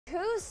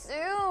Too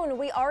soon.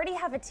 We already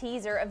have a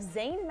teaser of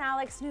Zayn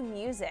Malik's new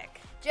music.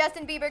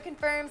 Justin Bieber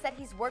confirms that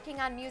he's working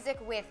on music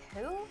with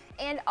who?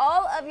 And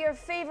all of your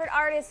favorite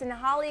artists in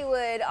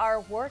Hollywood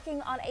are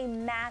working on a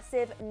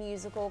massive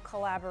musical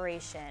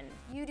collaboration.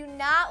 You do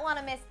not want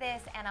to miss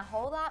this and a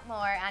whole lot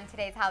more on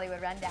today's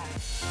Hollywood Rundown.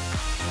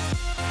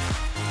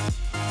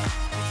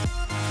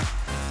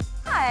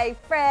 Hi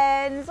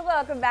friends,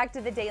 welcome back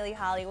to the Daily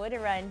Hollywood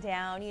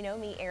Rundown. You know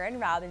me, Erin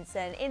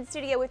Robinson. In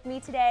studio with me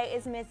today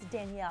is Miss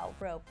Danielle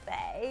Rope.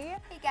 Hey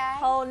guys.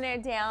 Holding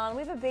it down.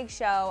 We have a big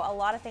show, a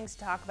lot of things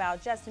to talk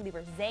about. Justin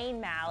Bieber, Zayn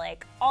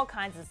Malik, all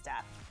kinds of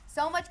stuff.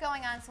 So much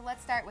going on, so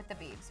let's start with the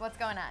Biebs. What's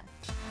going on?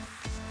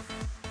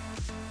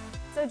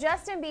 So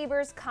Justin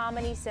Bieber's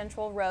Comedy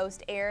Central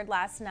roast aired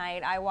last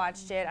night. I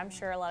watched it. I'm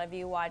sure a lot of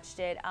you watched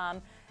it.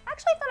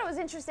 Actually, I thought it was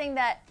interesting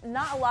that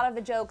not a lot of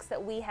the jokes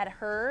that we had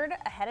heard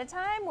ahead of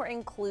time were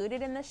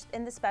included in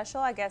the special.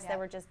 I guess they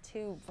were just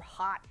too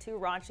hot, too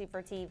raunchy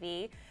for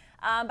TV.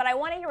 But I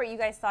want to hear what you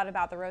guys thought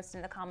about the roast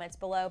in the comments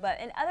below. But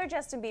in other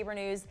Justin Bieber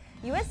news,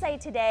 USA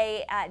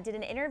Today did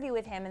an interview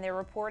with him, and they're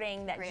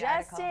reporting that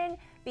Justin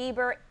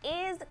Bieber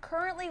is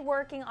currently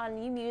working on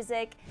new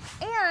music,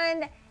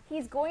 and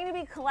he's going to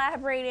be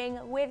collaborating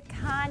with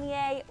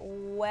Kanye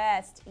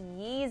West.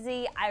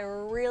 Yeezy. I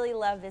really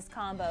love this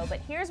combo, but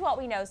here's what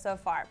we know so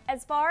far.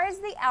 As far as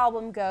the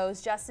album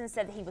goes, Justin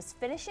said that he was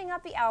finishing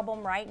up the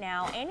album right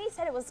now, and he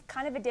said it was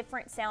kind of a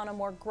different sound, a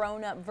more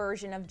grown-up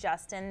version of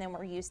Justin than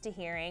we're used to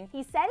hearing.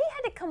 He said he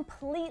had to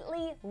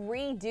completely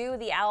redo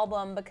the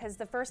album because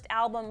the first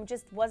album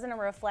just wasn't a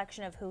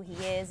reflection of who he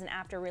is, and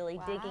after really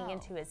digging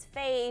into his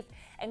faith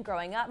and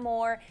growing up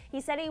more,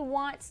 he said he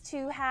wants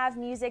to have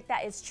music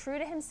that is true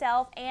to himself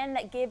and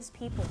that gives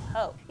people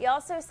hope. He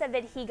also said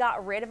that he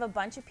got rid of a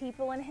bunch of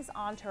people in his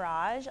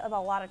entourage, of a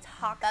lot of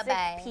toxic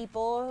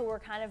people who were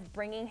kind of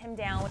bringing him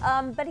down.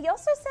 But he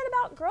also said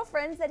about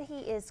girlfriends that he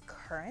is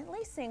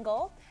currently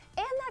single,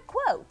 and that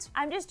quote,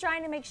 "I'm just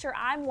trying to make sure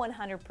I'm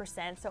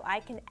 100% so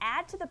I can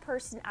add to the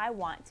person I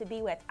want to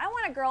be with. I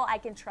want a girl I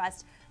can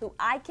trust, who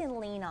I can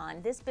lean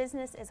on. This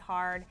business is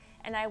hard,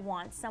 and I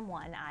want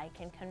someone I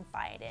can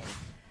confide in."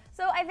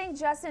 So I think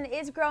Justin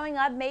is growing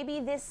up. Maybe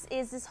this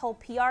is this whole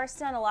PR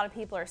stunt. A lot of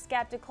people are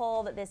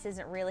skeptical that this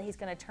isn't really, he's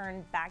gonna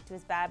turn back to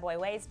his bad boy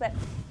ways, but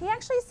he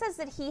actually says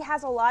that he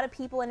has a lot of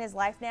people in his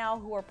life now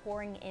who are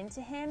pouring into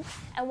him.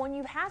 And when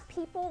you have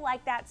people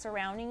like that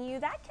surrounding you,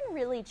 that can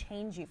really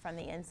change you from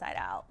the inside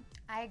out.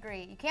 I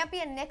agree. You can't be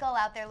a nickel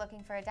out there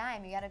looking for a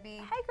dime. You gotta be,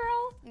 hey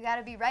girl, you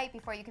gotta be right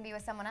before you can be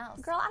with someone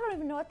else. Girl, I don't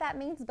even know what that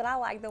means, but I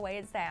like the way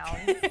it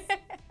sounds.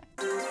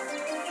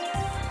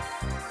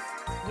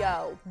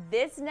 Yo,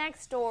 this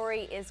next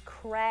story is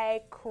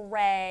cray.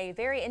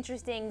 Very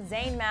interesting.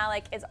 Zayn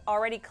Malik is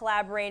already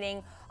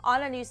collaborating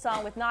on a new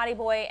song with Naughty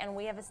Boy, and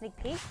we have a sneak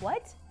peek.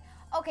 What?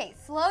 Okay,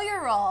 slow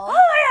your roll. Oh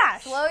my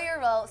gosh! Slow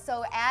your roll.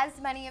 So as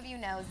many of you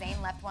know,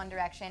 Zayn left One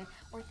Direction.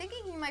 We're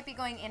thinking he might be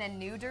going in a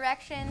new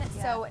direction.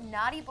 Yeah. So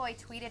Naughty Boy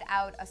tweeted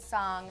out a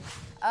song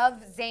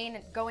of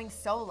Zayn going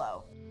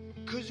solo.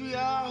 'Cause we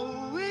are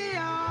who we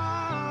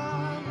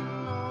are,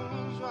 no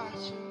one's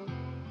watching.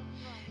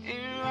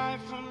 And right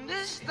from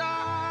the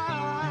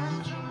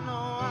start, you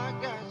know I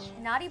got you.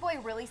 Naughty Boy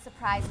really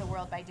surprised the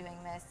world by doing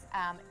this.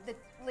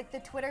 The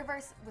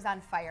Twitterverse was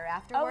on fire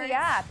afterwards. Oh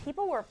yeah,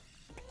 people were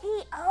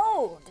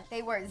PO'd.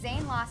 They were.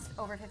 Zayn lost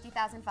over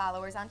 50,000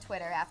 followers on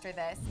Twitter after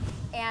this,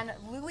 and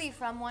Louis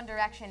from One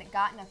Direction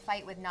got in a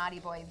fight with Naughty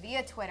Boy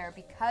via Twitter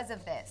because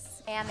of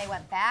this, and they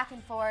went back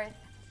and forth.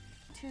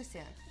 Too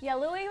soon. Yeah,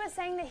 Louis was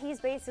saying that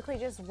he's basically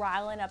just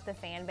riling up the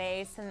fan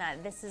base, and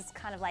that this is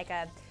kind of like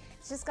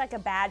it's just like a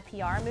bad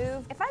PR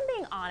move. If I'm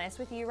being honest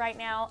with you right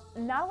now,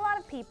 not a lot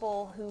of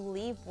people who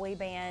leave boy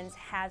bands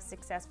have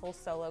successful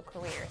solo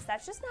careers.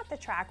 That's just not the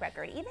track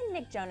record. Even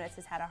Nick Jonas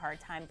has had a hard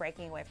time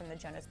breaking away from the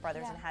Jonas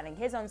Brothers and having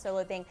his own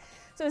solo thing.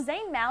 So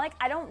Zayn Malik,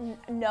 I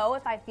don't know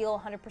if I feel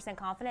 100%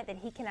 confident that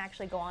he can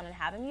actually go on and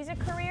have a music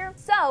career.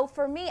 So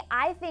for me,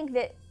 I think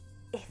that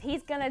if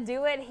he's gonna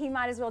do it, he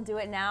might as well do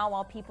it now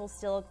while people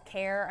still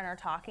care and are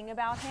talking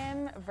about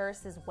him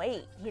versus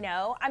wait, you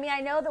know? I mean, I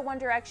know the One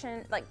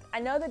Direction, I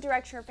know the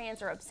Directioner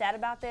fans are upset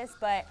about this,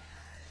 but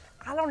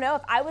I don't know.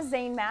 If I was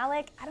Zayn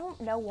Malik, I don't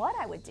know what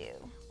I would do.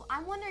 Well,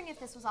 I'm wondering if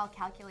this was all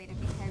calculated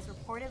because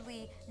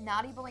reportedly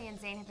Naughty Boy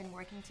and Zayn have been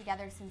working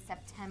together since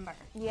September.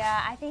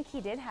 Yeah, I think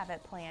he did have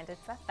it planned.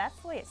 That's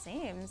the way it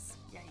seems.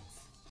 Yikes.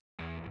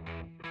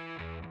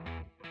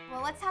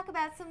 Well, let's talk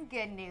about some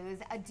good news.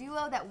 A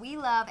duo that we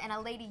love and a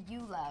lady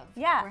you love.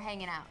 Yeah. We're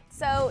hanging out.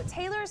 So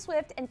Taylor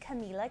Swift and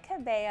Camila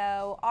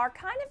Cabello are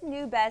kind of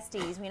new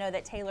besties. We know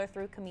that Taylor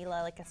threw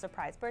Camila like a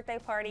surprise birthday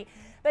party,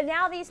 but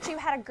now these two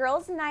had a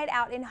girls' night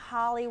out in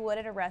Hollywood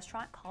at a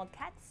restaurant called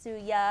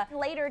Katsuya.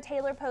 Later,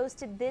 Taylor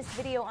posted this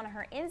video on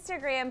her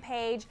Instagram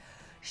page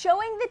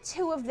showing the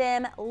two of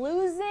them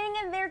losing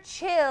their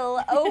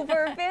chill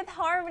over Fifth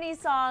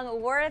Harmony's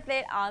song Worth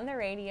It on the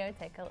radio.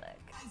 Take a look.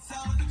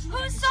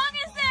 Whose song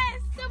is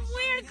this? Some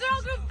weird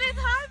girl group Fifth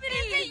Harmony.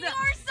 Is it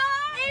your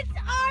song? It's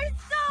our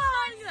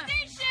song.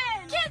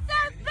 Station. Kiss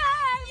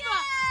FM.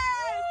 Yes.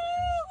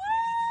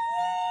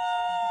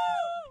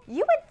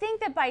 You would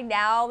think that by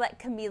now that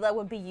Camila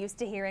would be used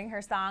to hearing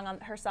her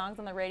songs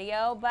on the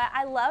radio, but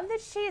I love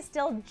that she is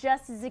still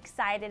just as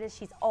excited as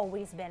she's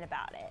always been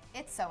about it.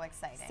 It's so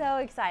exciting. So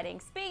exciting.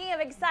 Speaking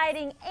of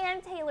exciting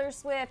and Taylor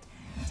Swift,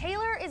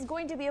 Taylor is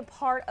going to be a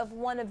part of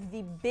one of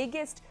the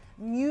biggest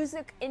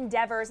music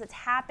endeavors that's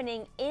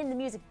happening in the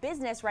music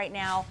business right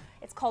now.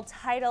 It's called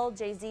Tidal.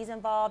 Jay-Z's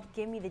involved.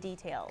 Give me the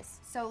details.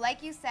 So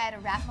like you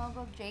said, rap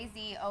mogul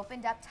Jay-Z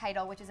opened up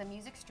Tidal, which is a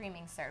music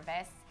streaming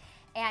service,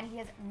 and he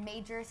has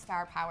major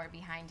star power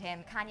behind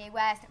him. Kanye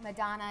West,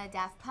 Madonna,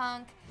 Daft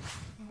Punk.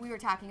 We were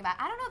talking about,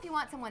 I don't know if you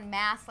want someone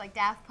masked like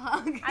Daft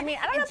Punk. I mean,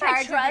 I don't know if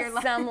I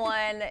trust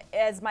someone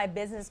as my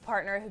business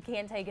partner who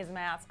can't take his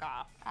mask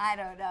off. I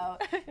don't know.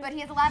 But he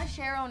has a lot of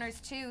share owners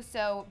too.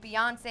 So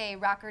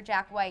Beyonce, rocker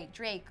Jack White,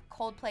 Drake,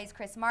 Coldplay's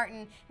Chris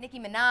Martin, Nicki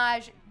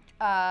Minaj,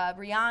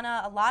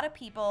 Rihanna, a lot of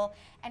people,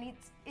 and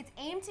it's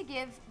aimed to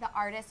give the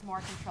artists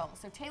more control.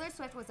 So Taylor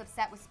Swift was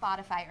upset with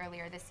Spotify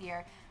earlier this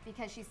year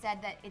because she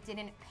said that it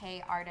didn't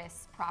pay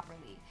artists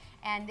properly.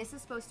 And this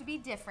is supposed to be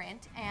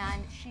different,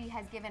 and she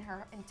has given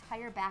her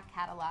entire back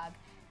catalog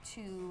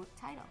to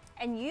Tidal.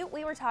 And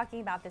we were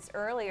talking about this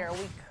earlier. We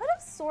could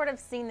have sort of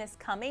seen this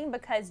coming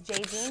because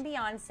Jay-Z and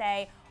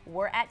Beyonce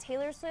were at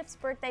Taylor Swift's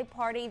birthday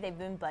party. They've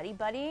been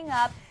buddying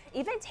up.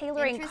 Even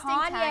Taylor and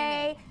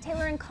Kanye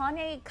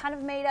kind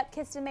of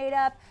kissed and made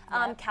up.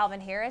 Yep.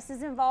 Calvin Harris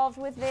is involved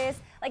with this.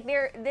 Like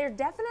there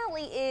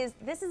definitely is.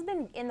 This has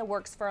been in the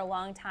works for a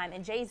long time.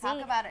 And Jay-Z.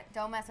 Talk about it.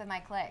 Don't mess with my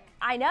clique.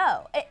 I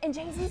know. And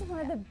Jay-Z is one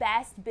of the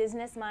best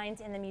business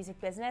minds in the music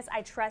business.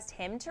 I trust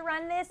him to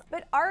run this.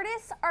 But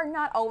artists are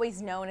not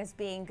always known as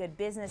being good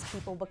business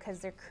people because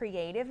they're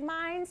creative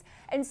minds.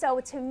 And so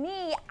to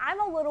me, I'm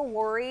a little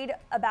worried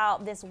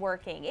about this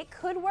working. It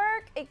could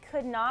work. It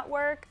could not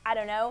work. I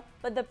don't know.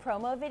 But the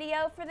promo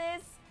video for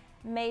this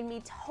made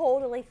me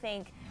totally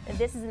think that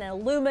this is an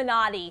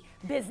Illuminati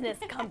business.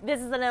 This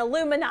is an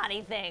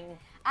Illuminati thing.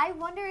 I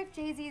wonder if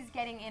Jay-Z's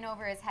getting in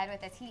over his head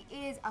with this. He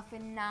is a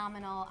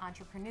phenomenal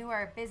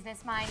entrepreneur,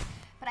 business mind,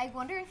 but I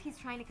wonder if he's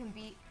trying to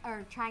compete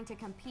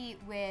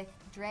with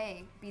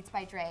Dre, Beats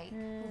by Dre,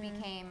 who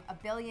became a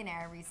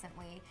billionaire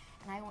recently.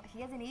 And he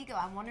has an ego.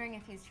 I'm wondering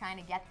if he's trying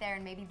to get there,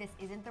 and maybe this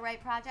isn't the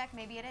right project.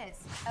 Maybe it is.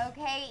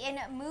 Okay, in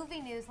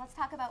movie news, let's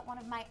talk about one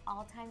of my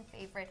all-time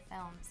favorite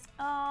films.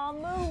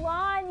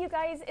 Mulan, you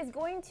guys, is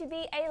going to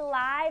be a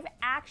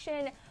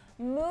live-action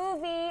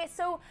movie.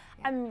 So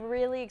I'm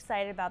really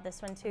excited about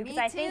this one too because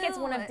I think it's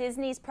one of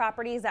Disney's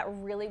properties that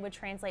really would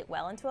translate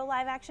well into a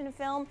live action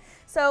film.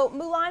 So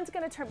Mulan's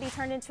going to be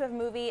turned into a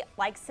movie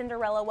like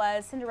Cinderella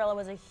was. Cinderella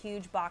was a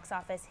huge box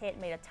office hit,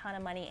 made a ton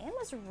of money, and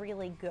was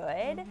really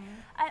good.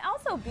 And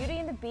also Beauty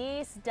and the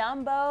Beast,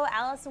 Dumbo,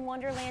 Alice in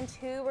Wonderland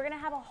 2. We're going to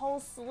have a whole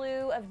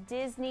slew of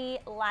Disney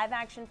live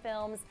action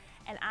films,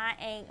 and I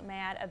ain't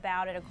mad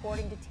about it.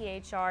 According to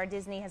DHR,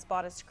 Disney has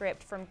bought a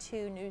script from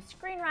 2 new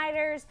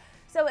screenwriters.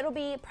 So it'll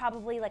be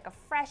probably like a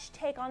fresh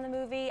take on the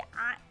movie.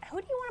 Who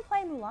do you want to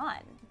play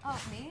Mulan? Oh,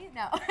 me?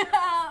 No.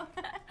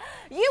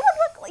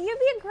 You'd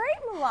be a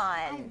great Mulan.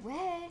 I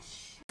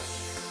wish.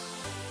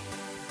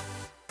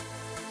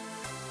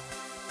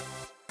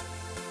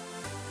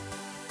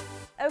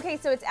 Okay,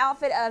 so it's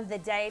outfit of the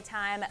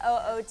daytime,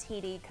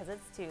 OOTD, because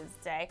it's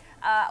Tuesday.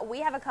 We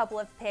have a couple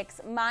of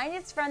picks. Mine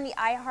is from the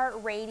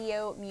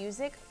iHeartRadio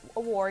Music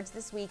Awards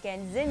this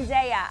weekend.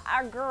 Zendaya,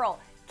 our girl,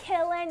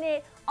 killing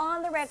it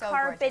on the red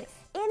carpet. Gorgeous.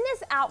 In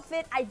this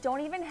outfit, I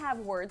don't even have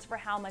words for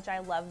how much I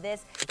love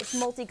this. It's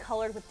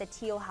multicolored with the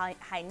teal high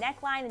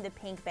neckline and the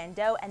pink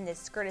bandeau, and this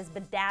skirt is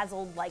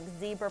bedazzled like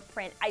zebra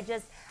print. I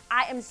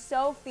am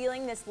so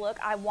feeling this look.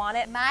 I want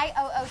it. My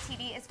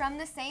OOTD is from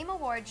the same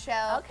award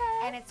show. Okay.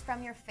 And it's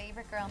from your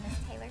favorite girl, Miss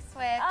Taylor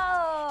Swift.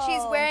 Oh.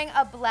 She's wearing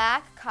a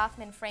black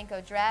Kaufman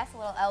Franco dress, a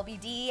little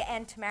LBD,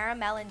 and Tamara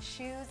Mellon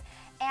shoes.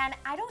 And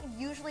I don't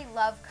usually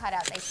love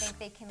cutouts. I think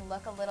they can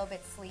look a little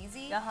bit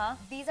sleazy.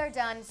 These are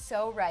done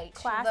so right.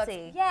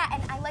 Classy. Yeah,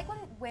 and I like when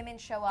women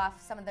show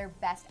off some of their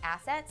best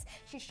assets.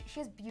 She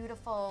has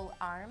beautiful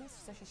arms,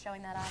 so she's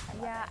showing that off.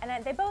 Yeah,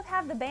 and they both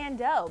have the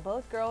bandeau.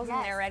 Both girls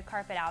in their red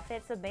carpet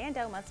outfits. The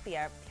bandeau must be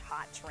a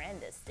hot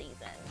trend this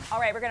season. All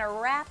right, we're gonna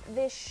wrap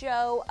this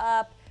show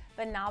up.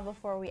 But now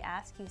before we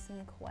ask you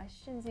some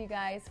questions, you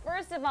guys,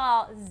 first of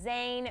all,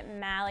 Zayn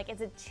Malik.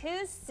 Is it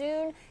too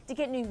soon to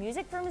get new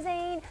music from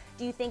Zayn?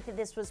 Do you think that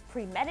this was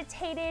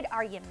premeditated?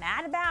 Are you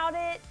mad about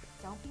it?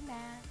 Don't be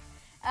mad.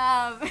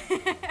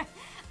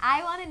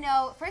 I want to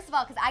know, first of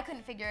all, because I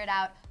couldn't figure it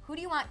out, who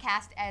do you want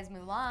cast as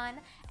Mulan?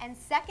 And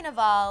second of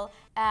all,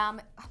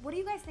 what do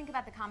you guys think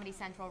about the Comedy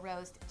Central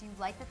roast? Do you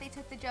like that they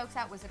took the jokes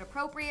out? Was it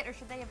appropriate, or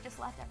should they have just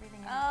left everything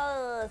in?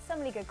 Oh, so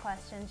many good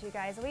questions, you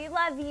guys. We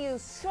love you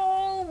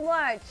so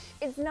much.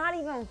 It's not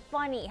even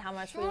funny how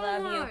much we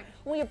love you.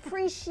 We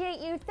appreciate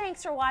you.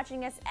 Thanks for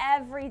watching us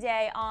every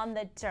day on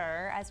the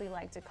Dur, as we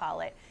like to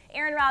call it.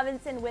 Aaron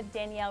Robinson with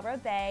Danielle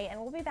Robay, and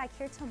we'll be back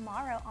here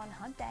tomorrow on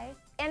Hump Day.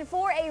 And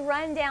for a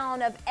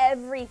rundown of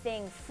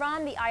everything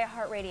from the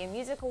iHeartRadio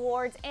Music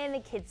Awards and the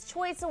Kids'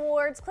 Choice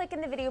Awards. Click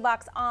in the video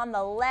box on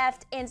the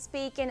left. And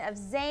speaking of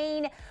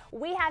Zayn,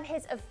 we have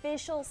his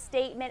official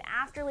statement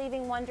after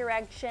leaving One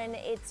Direction.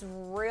 It's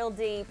real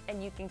deep,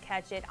 and you can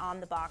catch it on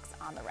the box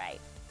on the right.